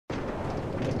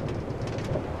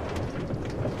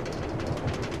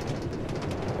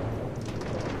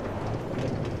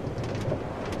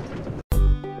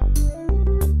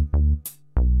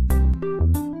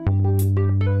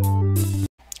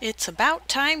it's about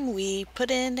time we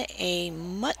put in a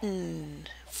mutton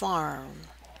farm.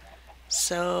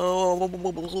 So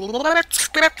let's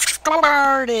get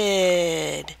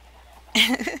started.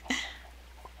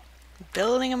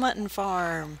 Building a mutton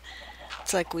farm.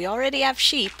 It's like we already have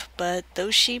sheep, but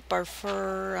those sheep are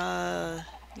for,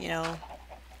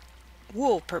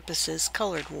 wool purposes,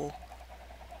 colored wool.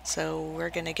 So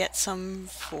we're going to get some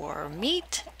for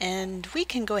meat, and we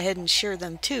can go ahead and shear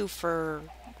them too for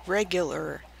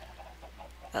regular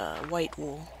white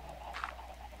wool.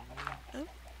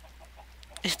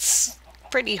 It's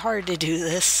pretty hard to do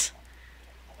this.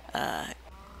 I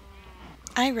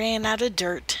ran out of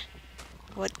dirt.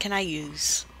 What can I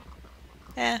use?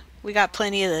 We got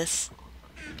plenty of this.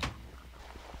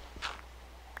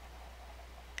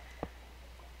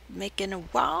 Making a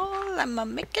wall, I'm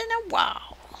making a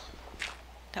wall.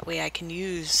 That way I can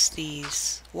use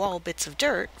these wall bits of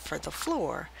dirt for the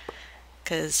floor.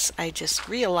 Because I just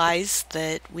realized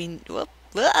that we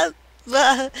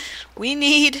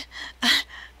need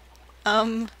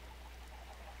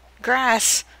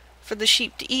grass for the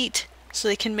sheep to eat so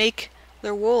they can make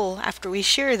their wool after we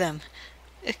shear them.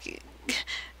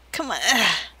 Come on.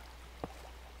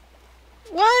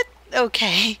 What?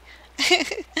 Okay.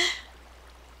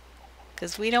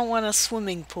 Because we don't want a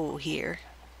swimming pool here.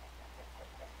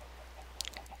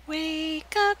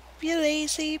 Wake up, you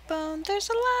lazy bone, there's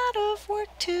a lot of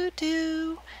work to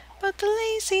do. But the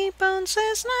lazy bone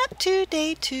says not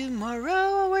today, tomorrow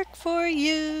I'll work for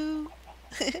you.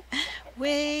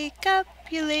 Wake up,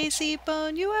 you lazy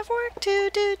bone, you have work to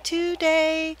do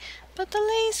today. But the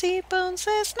lazy bone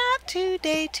says not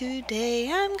today,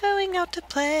 today I'm going out to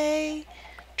play.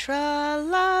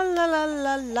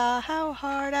 Tra-la-la-la-la-la, how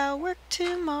hard I'll work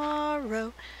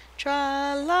tomorrow.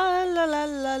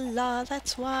 Tra-la-la-la-la-la,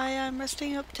 that's why I'm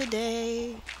resting up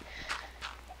today.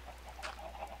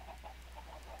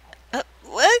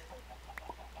 What?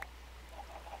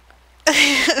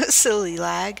 Silly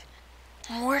lag.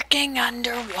 Working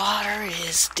underwater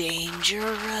is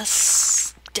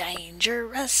dangerous.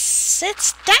 Dangerous.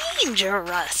 It's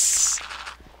dangerous.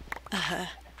 I'm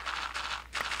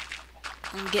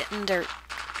getting dirt.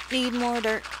 Need more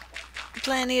dirt.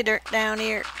 Plenty of dirt down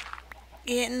here.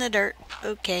 Getting the dirt.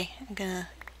 Okay, I'm gonna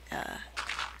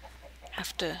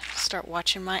have to start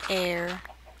watching my air.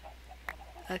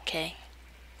 Okay.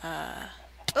 Oh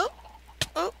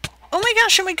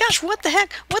my gosh, what the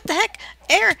heck? What the heck?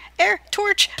 Air,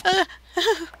 torch.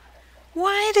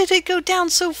 Why did it go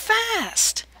down so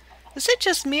fast? Was it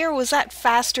just me, or was that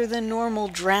faster than normal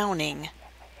drowning?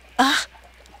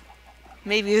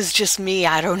 Maybe it was just me,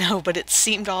 I don't know, but it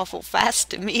seemed awful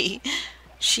fast to me.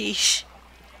 Sheesh.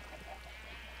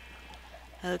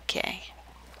 Okay.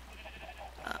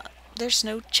 There's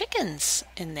no chickens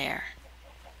in there.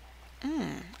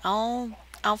 I'll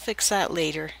fix that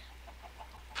later.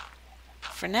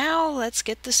 For now, let's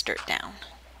get this dirt down.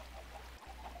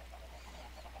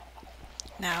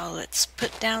 Now let's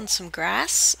put down some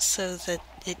grass so that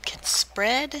it can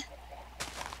spread.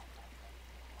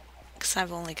 Because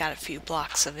I've only got a few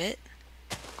blocks of it.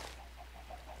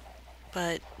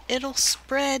 But it'll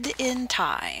spread in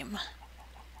time.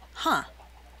 Huh.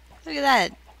 Look at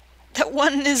that. That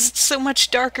one is so much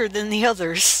darker than the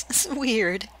others. It's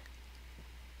weird.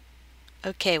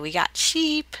 Okay, we got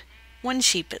sheep. One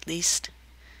sheep at least.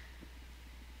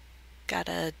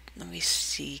 Gotta, let me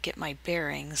see, get my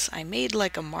bearings. I made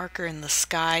like a marker in the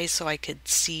sky so I could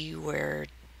see where,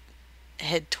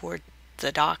 head toward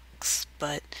the docks,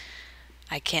 but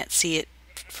I can't see it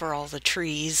for all the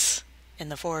trees in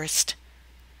the forest.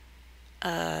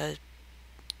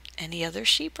 Any other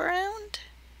sheep around?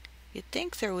 You'd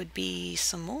think there would be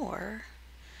some more.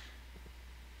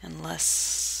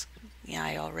 Unless, yeah,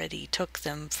 I already took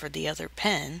them for the other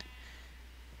pen.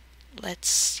 Let's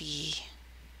see.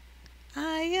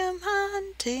 I am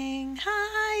hunting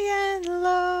high and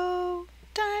low,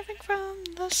 diving from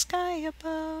the sky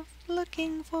above,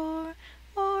 looking for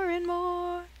more and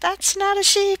more. That's not a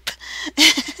sheep.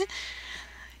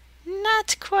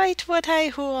 Not quite what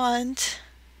I want.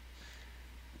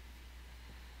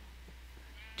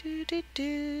 Do do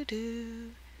do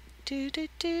do do do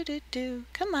do do do.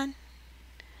 Come on.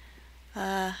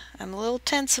 I'm a little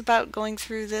tense about going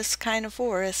through this kind of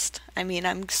forest. I mean,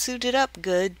 I'm suited up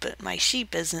good, but my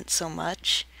sheep isn't so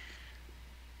much.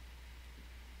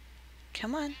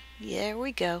 Come on. There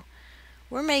we go.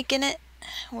 We're making it.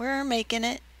 We're making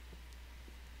it.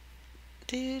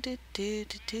 Do do do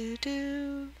do do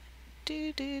do.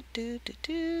 Do do do do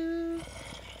do.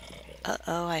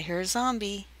 Uh-oh, I hear a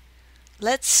zombie.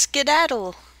 Let's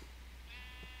skedaddle.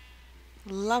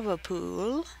 Lava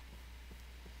pool.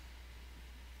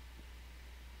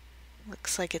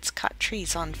 Looks like it's caught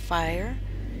trees on fire.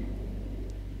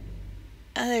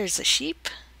 There's a sheep.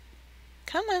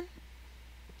 Come on.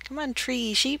 Come on,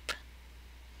 tree sheep.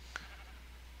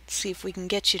 Let's see if we can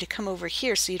get you to come over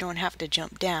here so you don't have to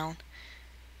jump down.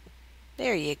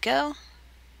 There you go.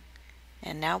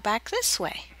 And now back this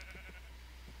way.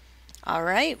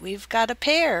 Alright, we've got a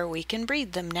pair. We can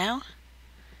breed them now.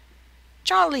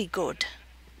 Jolly good.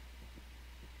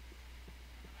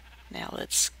 Now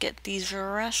let's get these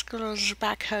rascals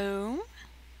back home.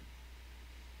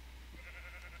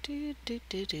 Do do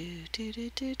do do do do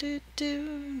do do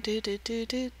do do do do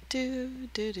do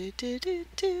do do do do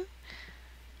do.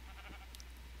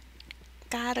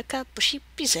 Got a couple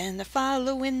sheepies and they're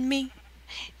following me.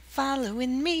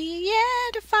 Following me, yeah,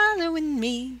 they're following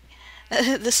me.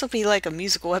 This will be like a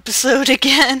musical episode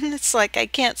again. It's like I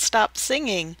can't stop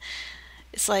singing.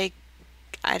 It's like,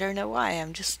 I don't know why,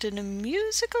 I'm just in a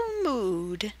musical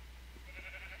mood.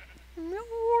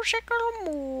 Musical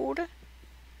mood.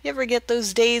 You ever get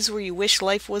those days where you wish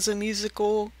life was a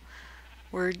musical?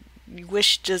 Where you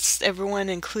wish just everyone,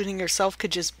 including yourself,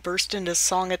 could just burst into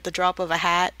song at the drop of a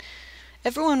hat?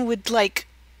 Everyone would like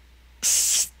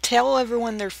tell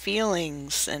everyone their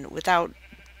feelings, and without,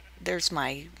 there's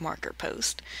my marker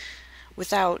post,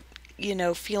 without, you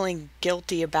know, feeling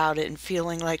guilty about it and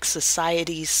feeling like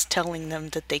society's telling them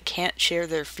that they can't share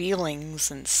their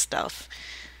feelings and stuff.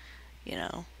 You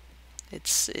know,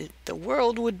 the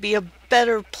world would be a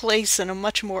better place and a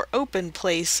much more open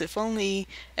place if only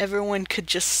everyone could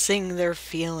just sing their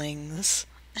feelings.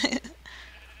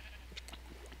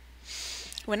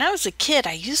 When I was a kid,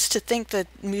 I used to think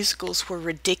that musicals were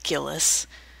ridiculous.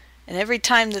 And every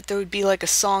time that there would be like a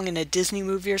song in a Disney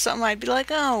movie or something, I'd be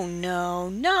like, oh no,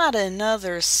 not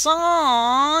another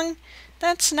song.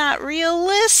 That's not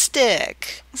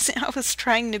realistic. See, I was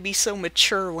trying to be so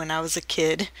mature when I was a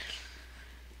kid.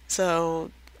 So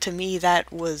to me, that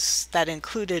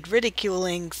included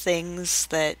ridiculing things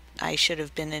that I should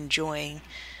have been enjoying.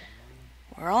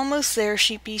 We're almost there,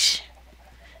 sheepies.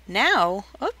 Now,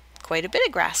 oh, quite a bit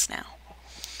of grass now.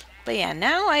 But yeah,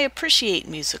 now I appreciate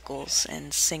musicals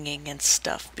and singing and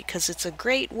stuff because it's a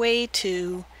great way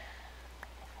to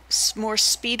more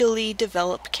speedily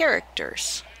develop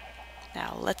characters.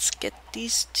 Now let's get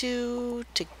these two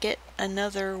to get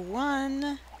another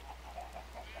one.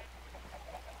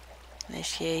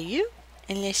 Let's get you,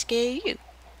 and let's get you.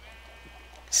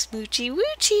 Smoochy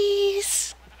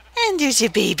woochies! And there's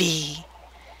your baby!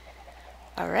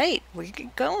 Alright, we're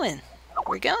going.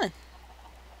 We're going.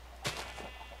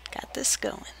 Got this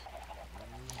going.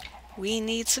 We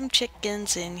need some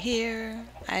chickens in here.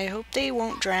 I hope they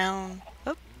won't drown.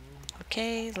 Oh,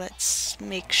 okay, let's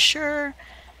make sure.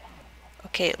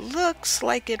 Okay, it looks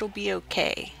like it'll be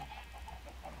okay.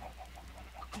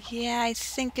 Yeah, I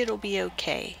think it'll be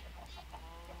okay.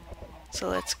 So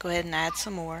let's go ahead and add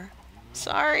some more.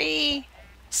 Sorry!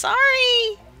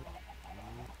 Sorry!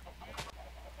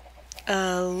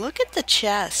 Look at the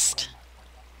chest.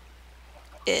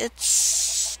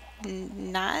 It's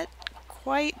not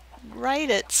quite right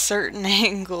at certain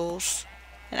angles.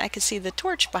 And I can see the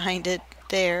torch behind it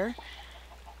there.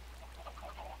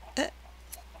 Let's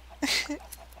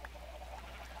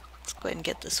go ahead and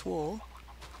get this wool.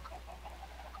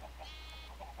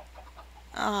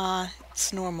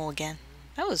 It's normal again.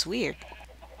 That was weird.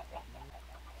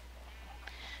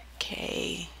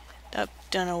 Okay.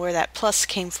 Don't know where that plus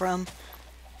came from.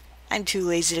 I'm too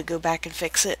lazy to go back and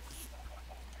fix it.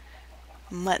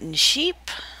 Mutton sheep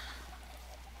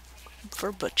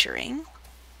for butchering.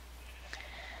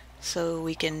 So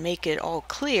we can make it all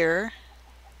clear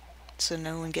so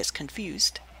no one gets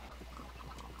confused.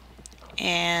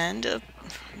 And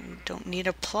don't need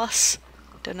a plus.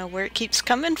 Don't know where it keeps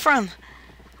coming from.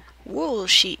 Wool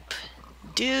sheep.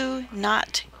 Do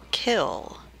not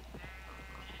kill.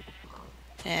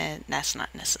 And that's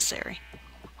not necessary.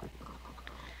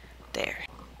 There.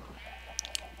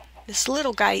 This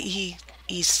little guy,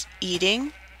 he's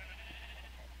eating.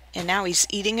 And now he's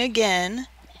eating again.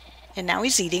 And now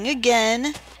he's eating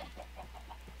again.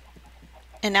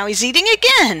 And now he's eating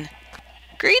again.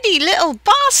 Greedy little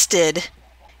bastard.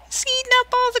 He's eating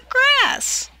up all the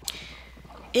grass.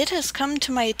 It has come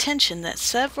to my attention that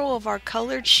several of our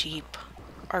colored sheep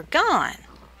are gone.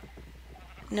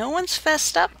 No one's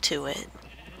fessed up to it.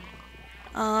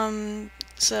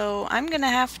 So I'm gonna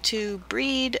have to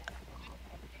breed,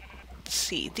 let's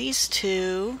see, these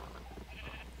two,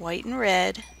 white and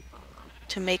red,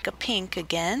 to make a pink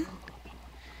again.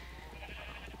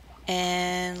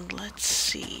 And let's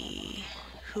see,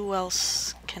 who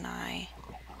else?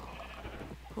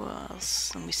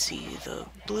 Let me see, the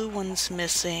blue one's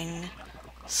missing.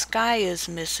 Sky is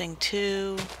missing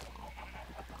too.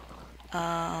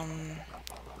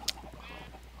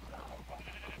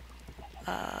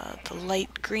 The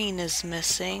light green is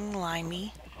missing,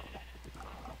 limey.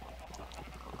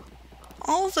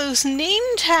 All those name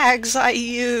tags I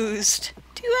used!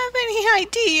 Do you have any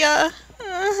idea?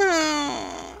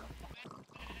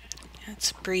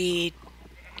 Let's breed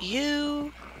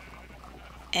you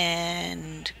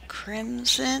and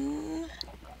Crimson.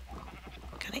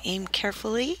 Gotta aim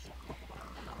carefully.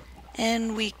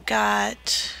 And we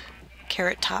got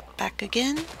Carrot Top back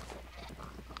again.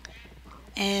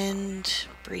 And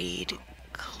breed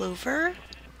Clover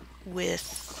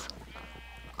with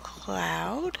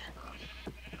Cloud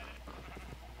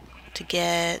to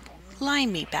get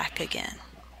Limey back again.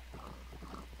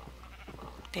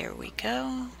 There we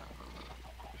go.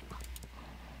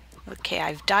 Okay,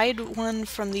 I've dyed one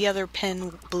from the other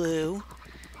pen blue.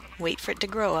 Wait for it to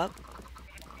grow up.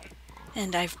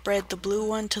 And I've bred the blue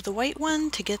one to the white one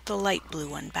to get the light blue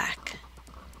one back.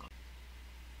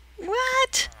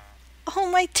 What?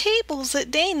 All my tables at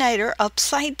day-night are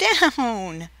upside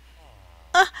down.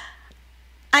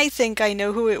 I think I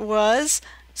know who it was.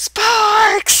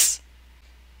 Sparks!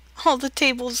 All the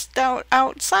tables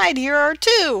outside here are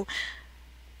too.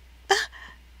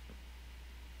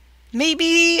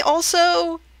 Maybe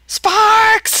also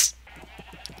Sparks!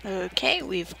 Okay,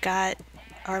 we've got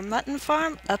our mutton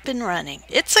farm up and running.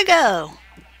 It's a go!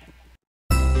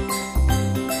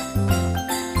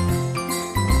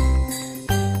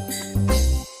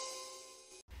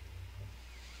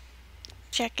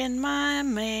 Checking my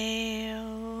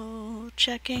mail,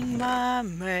 checking my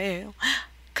mail.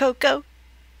 Cocoa,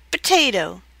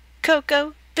 potato,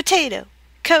 cocoa, potato,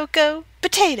 cocoa,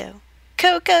 potato,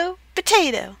 cocoa,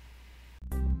 potato.